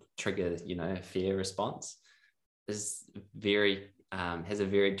trigger, you know, a fear response, is has a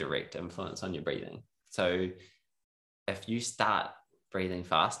very direct influence on your breathing. So if you start breathing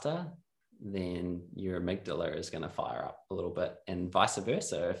faster, then your amygdala is going to fire up a little bit, and vice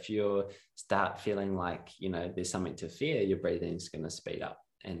versa. If you start feeling like, you know, there's something to fear, your breathing is going to speed up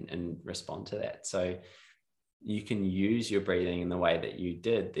and respond to that. So you can use your breathing in the way that you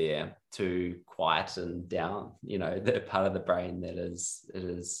did there to quieten down, you know, the part of the brain that is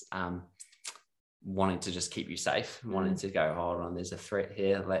wanting to just keep you safe, wanting to go, hold on, there's a threat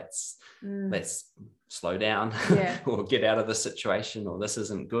here, let's slow down, or get out of the situation, or this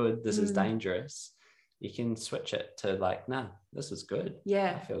isn't good, this is dangerous. You can switch it to like, no, this is good.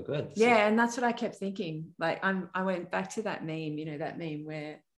 I feel good. And that's what I kept thinking. Like I went back to that meme, you know, that meme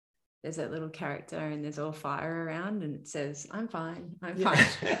where there's that little character and there's all fire around and it says, I'm fine.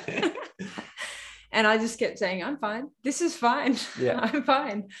 And I just kept saying, I'm fine. This is fine. I'm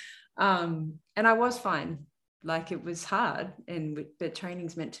fine. And I was fine. Like, it was hard, but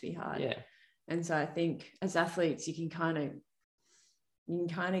training's meant to be hard. And so I think as athletes, you can kind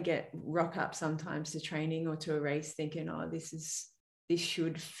of get rock up sometimes to training or to a race thinking, oh, this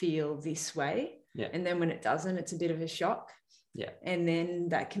should feel this way. And then when it doesn't, it's a bit of a shock. And then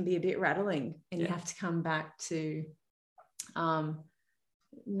that can be a bit rattling, and you have to come back to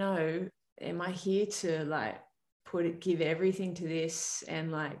know, am I here to like give everything to this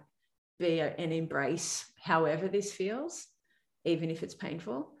and like and embrace however this feels, even if it's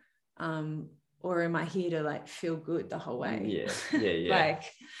painful, or am I here to like feel good the whole way? Like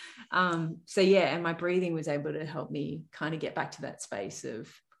so yeah, and my breathing was able to help me kind of get back to that space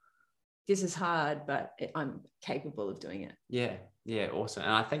of, this is hard, but I'm capable of doing it. Awesome.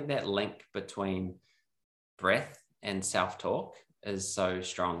 And I think that link between breath and self-talk is so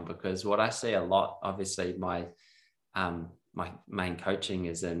strong, because what I see a lot, obviously my main coaching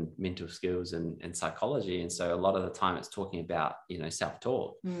is in mental skills and psychology, and so a lot of the time it's talking about, you know,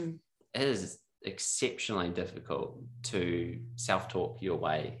 self-talk. It is exceptionally difficult to self-talk your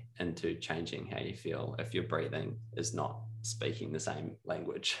way into changing how you feel if your breathing is not speaking the same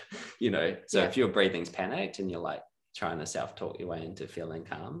language, you know. So if your breathing's panicked and you're like trying to self-talk your way into feeling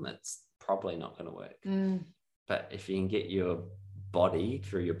calm, it's probably not going to work. But if you can get your body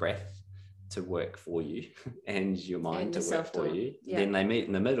through your breath to work for you and your mind to work for you, then they meet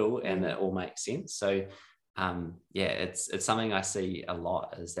in the middle and it all makes sense. So it's something I see a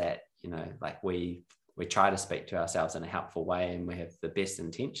lot, is that, you know, like we try to speak to ourselves in a helpful way and we have the best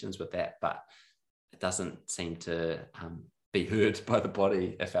intentions with that, but it doesn't seem to be heard by the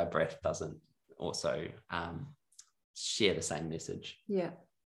body if our breath doesn't also share the same message.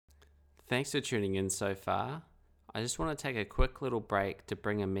 Thanks for tuning in so far. I just want to take a quick little break to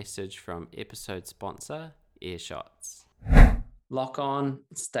bring a message from episode sponsor, Earshots. Lock on,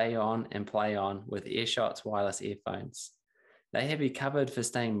 stay on, and play on with Earshots wireless earphones. They have you covered for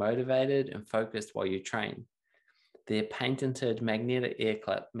staying motivated and focused while you train. Their patented magnetic ear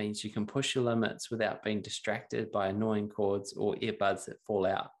clip means you can push your limits without being distracted by annoying cords or earbuds that fall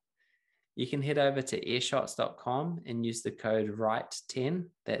out. You can head over to earshots.com and use the code RIGHT10,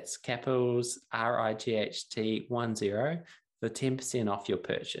 that's capitals RIGHT10, for 10% off your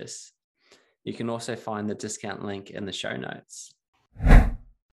purchase. You can also find the discount link in the show notes.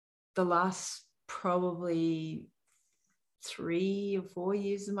 The last probably 3 or 4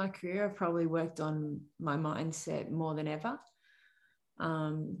 years of my career, I've probably worked on my mindset more than ever.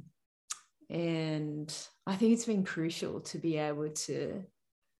 And I think it's been crucial to be able to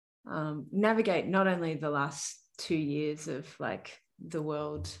navigate not only the last 2 years of like the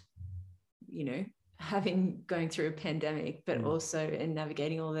world, you know, going through a pandemic, but also in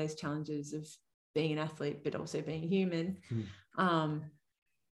navigating all those challenges of being an athlete, but also being human.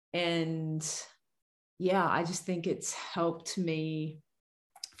 And yeah, I just think it's helped me.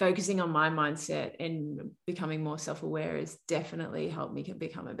 Focusing on my mindset and becoming more self-aware has definitely helped me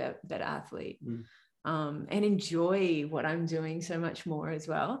become a better athlete, and enjoy what I'm doing so much more as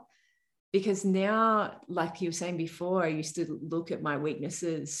well. Because now, like you were saying before, I used to look at my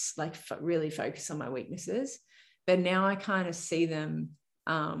weaknesses, like really focus on my weaknesses, but now I kind of see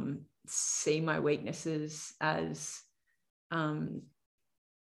my weaknesses as,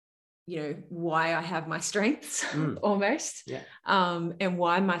 you know, why I have my strengths almost, and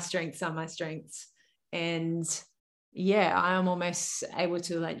why my strengths are my strengths. And yeah, I am almost able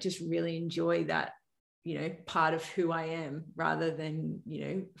to like just really enjoy that, you know, part of who I am, rather than, you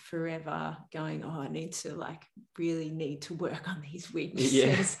know, forever going, oh, I need to work on these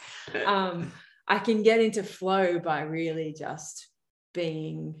weaknesses. I can get into flow by really just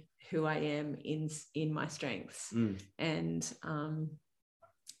being who I am in my strengths. And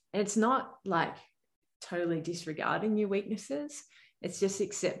it's not like totally disregarding your weaknesses. It's just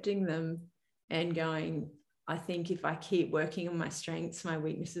accepting them and going, I think if I keep working on my strengths, my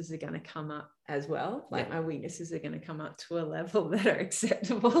weaknesses are going to come up as well. Like my weaknesses are going to come up to a level that are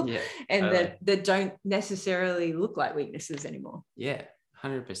acceptable, and totally. that don't necessarily look like weaknesses anymore.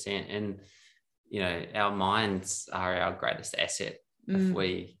 100%. And, you know, our minds are our greatest asset if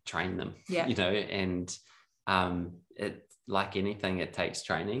we train them, you know, and it, like anything, it takes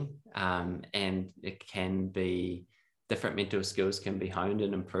training, and it can be, different mental skills can be honed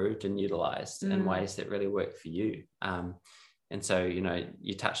and improved and utilized in ways that really work for you. And so, you know,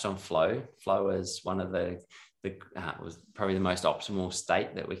 you touched on flow. Flow is one of was probably the most optimal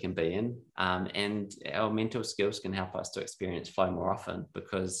state that we can be in. And our mental skills can help us to experience flow more often,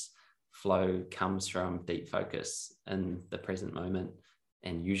 because flow comes from deep focus in the present moment,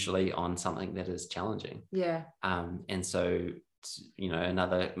 and usually on something that is challenging. And so, you know,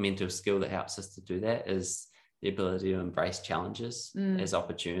 another mental skill that helps us to do that is the ability to embrace challenges as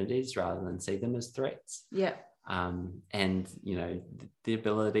opportunities rather than see them as threats. And, you know, the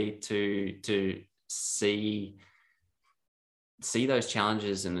ability to see those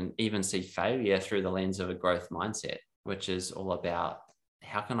challenges and even see failure through the lens of a growth mindset, which is all about,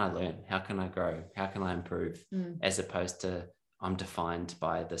 how can I learn? How can I grow? How can I improve? As opposed to, I'm defined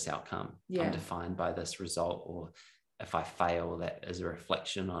by this outcome. Yeah. I'm defined by this result. Or if I fail, that is a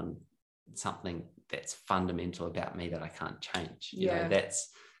reflection on something that's fundamental about me that I can't change. You know, that's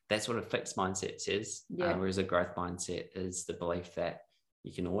what a fixed mindset says. Whereas a growth mindset is the belief that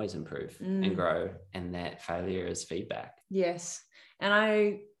you can always improve and grow, and that failure is feedback. Yes. And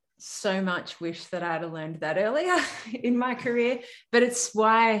I so much wish that I had learned that earlier in my career, but it's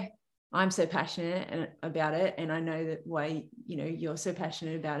why I'm so passionate about it. And I know that why, you know, you're so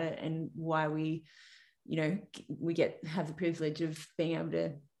passionate about it, and why we, you know, we have the privilege of being able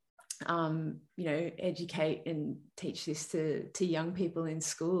to, you know, educate and teach this to young people in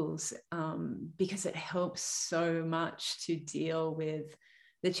schools, because it helps so much to deal with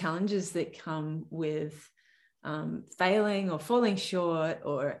the challenges that come with failing or falling short,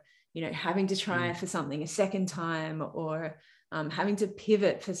 or, you know, having to try for something a second time, or having to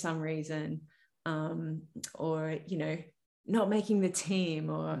pivot for some reason, or, you know, not making the team,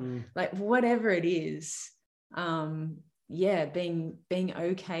 or like whatever it is. Being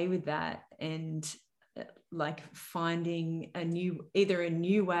okay with that, and like finding either a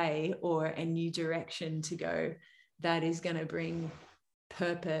new way or a new direction to go that is going to bring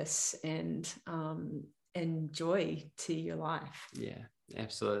purpose and joy to your life. Yeah,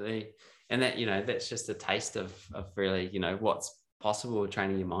 absolutely. And that, you know, that's just a taste of really, you know, what's possible with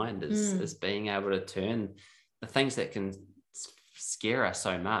training your mind is being able to turn the things that can scare us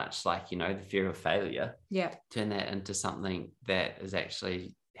so much, like, you know, the fear of failure, turn that into something that is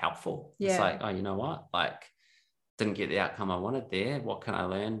actually helpful. It's like, oh, you know what, like, didn't get the outcome I wanted there, what can I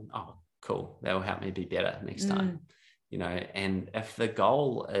learn? Oh, cool, that will help me be better next time. You know, and if the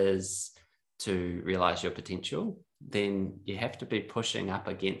goal is to realize your potential, then you have to be pushing up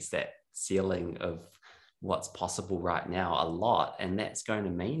against that ceiling of what's possible right now a lot, and that's going to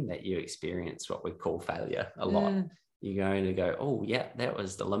mean that you experience what we call failure a lot. You're going to go, oh yeah, that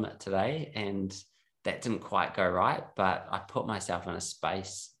was the limit today, and that didn't quite go right, but I put myself in a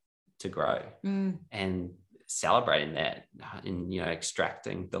space to grow. And celebrating that, and, you know,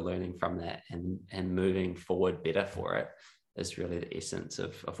 extracting the learning from that, and moving forward better for it, is really the essence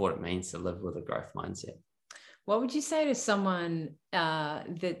of what it means to live with a growth mindset. What would you say to someone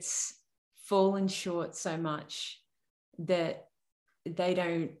that's fallen short so much that they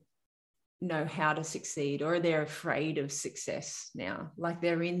don't know how to succeed, or they're afraid of success now? Like,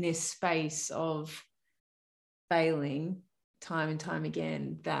 they're in this space of failing time and time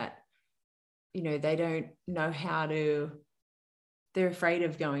again, that, you know, they don't know how to, they're afraid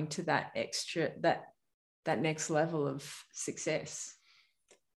of going to that next level of success.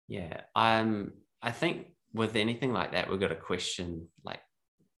 Yeah. I think with anything like that, we've got to question like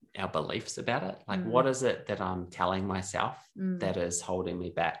our beliefs about it. Like, what is it that I'm telling myself that is holding me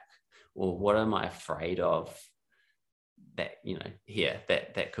back? Or what am I afraid of that, you know, here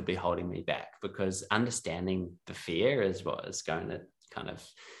that could be holding me back? Because understanding the fear is what is going to kind of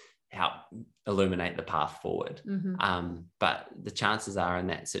help illuminate the path forward. But the chances are in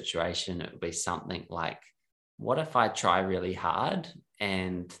that situation, it would be something like, what if I try really hard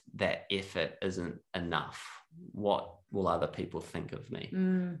and that effort isn't enough? What will other people think of me?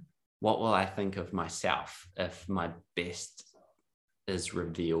 What will I think of myself if my best is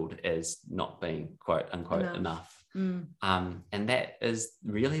revealed as not being quote unquote enough? And that is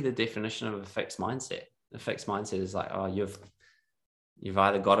really the definition of a fixed mindset. A fixed mindset is like, oh, you've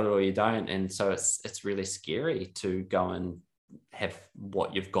either got it or you don't. And so it's really scary to go and have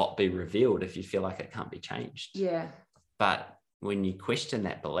what you've got be revealed if you feel like it can't be changed. Yeah. But when you question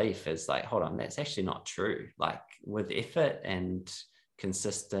that belief, it's like, hold on, that's actually not true. Like, with effort and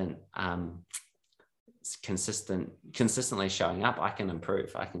consistently showing up, I can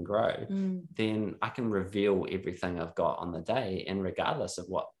improve, I can grow. Then I can reveal everything I've got on the day, and regardless of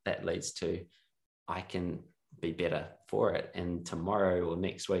what that leads to, I can be better for it. And tomorrow or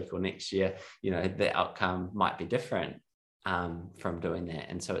next week or next year, you know, the outcome might be different from doing that.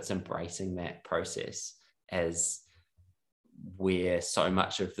 And so it's embracing that process as where so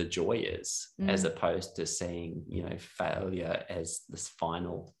much of the joy is, as opposed to seeing, you know, failure as this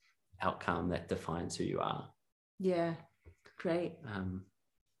final outcome that defines who you are. Yeah, great.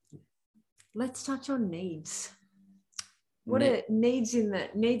 Let's touch on needs. What are needs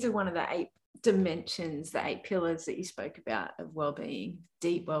needs are one of the 8 dimensions, the 8 pillars that you spoke about of well-being,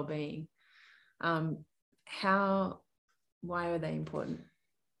 deep well-being. Why are they important?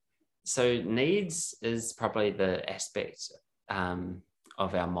 So needs is probably the aspect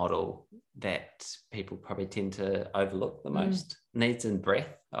of our model that people probably tend to overlook the most. Needs and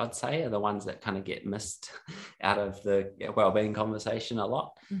breath, I'd say, are the ones that kind of get missed out of the well-being conversation a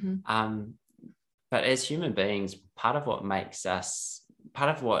lot. But as human beings, part of what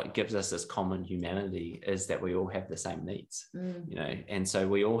gives us this common humanity is that we all have the same needs, you know, and so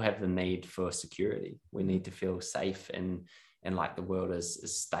we all have the need for security. We need to feel safe and like the world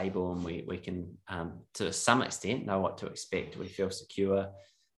is stable, and we can to some extent know what to expect. We feel secure.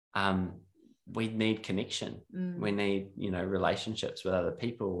 We need connection. We need, you know, relationships with other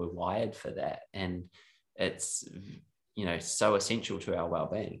people. We're wired for that, and it's, you know, so essential to our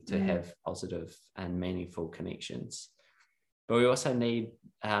well-being to have positive and meaningful connections. But we also need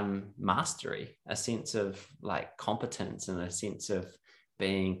mastery, a sense of like competence and a sense of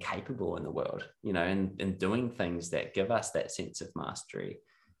being capable in the world, you know, and doing things that give us that sense of mastery.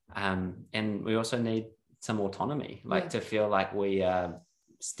 And we also need some autonomy, like to feel like we are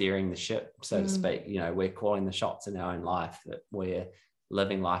steering the ship, so to speak. You know, we're calling the shots in our own life, that we're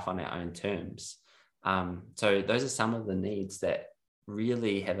living life on our own terms. So those are some of the needs that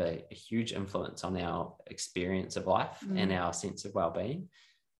really have a huge influence on our experience of life and our sense of well-being.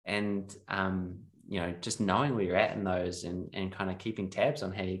 And you know, just knowing where you're at in those and kind of keeping tabs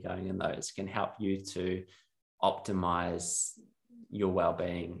on how you're going in those can help you to optimize your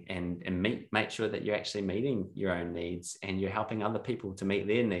well-being and make sure that you're actually meeting your own needs, and you're helping other people to meet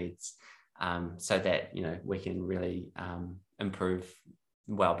their needs, so that, you know, we can really improve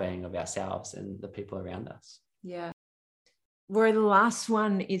well-being of ourselves and the people around us. Yeah. Rory, the last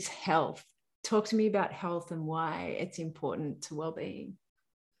one is health. Talk to me about health and why it's important to well-being.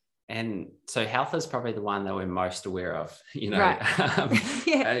 And so health is probably the one that we're most aware of, you know.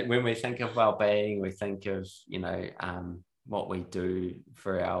 Right. When we think of well-being, we think of, you know, what we do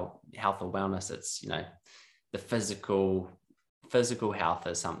for our health or wellness. It's, you know, the physical health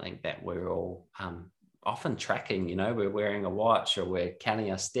is something that we're all often tracking. You know, we're wearing a watch, or we're counting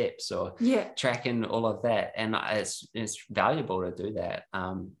our steps, or tracking all of that, and it's valuable to do that.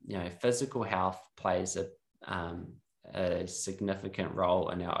 You know, physical health plays a significant role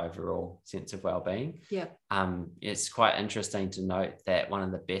in our overall sense of well-being. It's quite interesting to note that one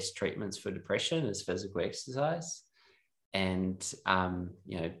of the best treatments for depression is physical exercise, and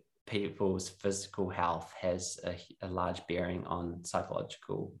you know, people's physical health has a large bearing on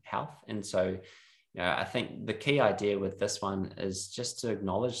psychological health. And so, you know, I think the key idea with this one is just to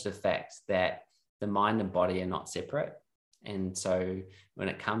acknowledge the fact that the mind and body are not separate. And so when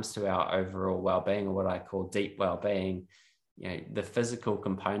it comes to our overall well-being, or what I call deep well-being, you know, the physical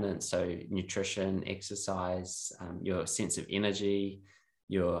components, so nutrition, exercise, your sense of energy,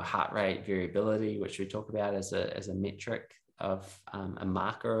 your heart rate variability, which we talk about as a metric of a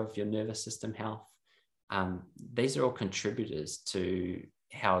marker of your nervous system health. These are all contributors to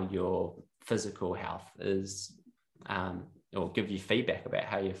how your physical health is, or give you feedback about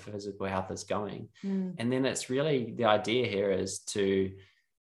how your physical health is going. And then it's really, the idea here is to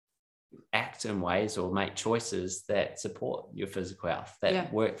act in ways or make choices that support your physical health,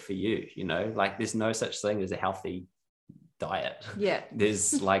 that work for you. You know, like there's no such thing as a healthy diet.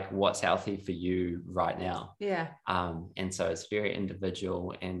 There's like what's healthy for you right now. And so it's very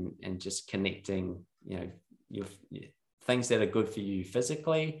individual, and just connecting, you know, your things that are good for you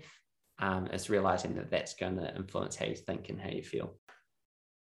physically. It's realizing that that's going to influence how you think and how you feel.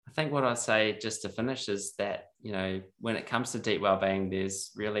 I think what I'd say just to finish is that, you know, when it comes to deep well-being,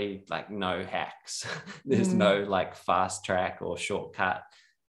 there's really like no hacks. There's no like fast track or shortcut.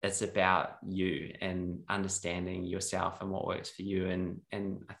 It's about you and understanding yourself and what works for you.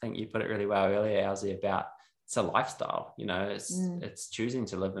 And I think you put it really well earlier, Elsie, about it's a lifestyle. You know, it's choosing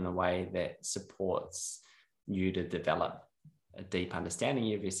to live in a way that supports you to develop a deep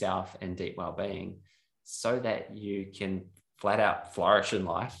understanding of yourself and deep well-being, so that you can flat out flourish in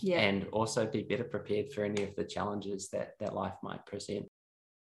life and also be better prepared for any of the challenges that life might present.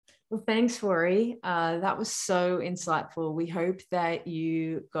 Well, thanks, Rory. That was so insightful. We hope that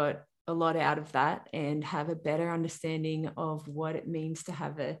you got a lot out of that and have a better understanding of what it means to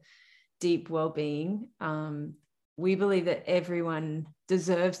have a deep well-being. We believe that everyone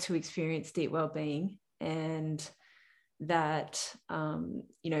deserves to experience deep well-being, and that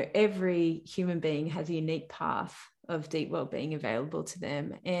you know, every human being has a unique path of deep well-being available to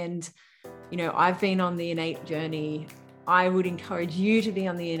them. And you know, I've been on the Innate journey. I would encourage you to be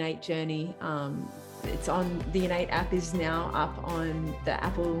on the Innate journey. It's on the Innate app is now up on the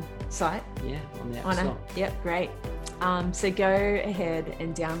Apple site. On the App Store. Yep, great. So go ahead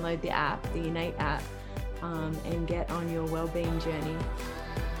and download the app, the Innate app, and get on your well-being journey.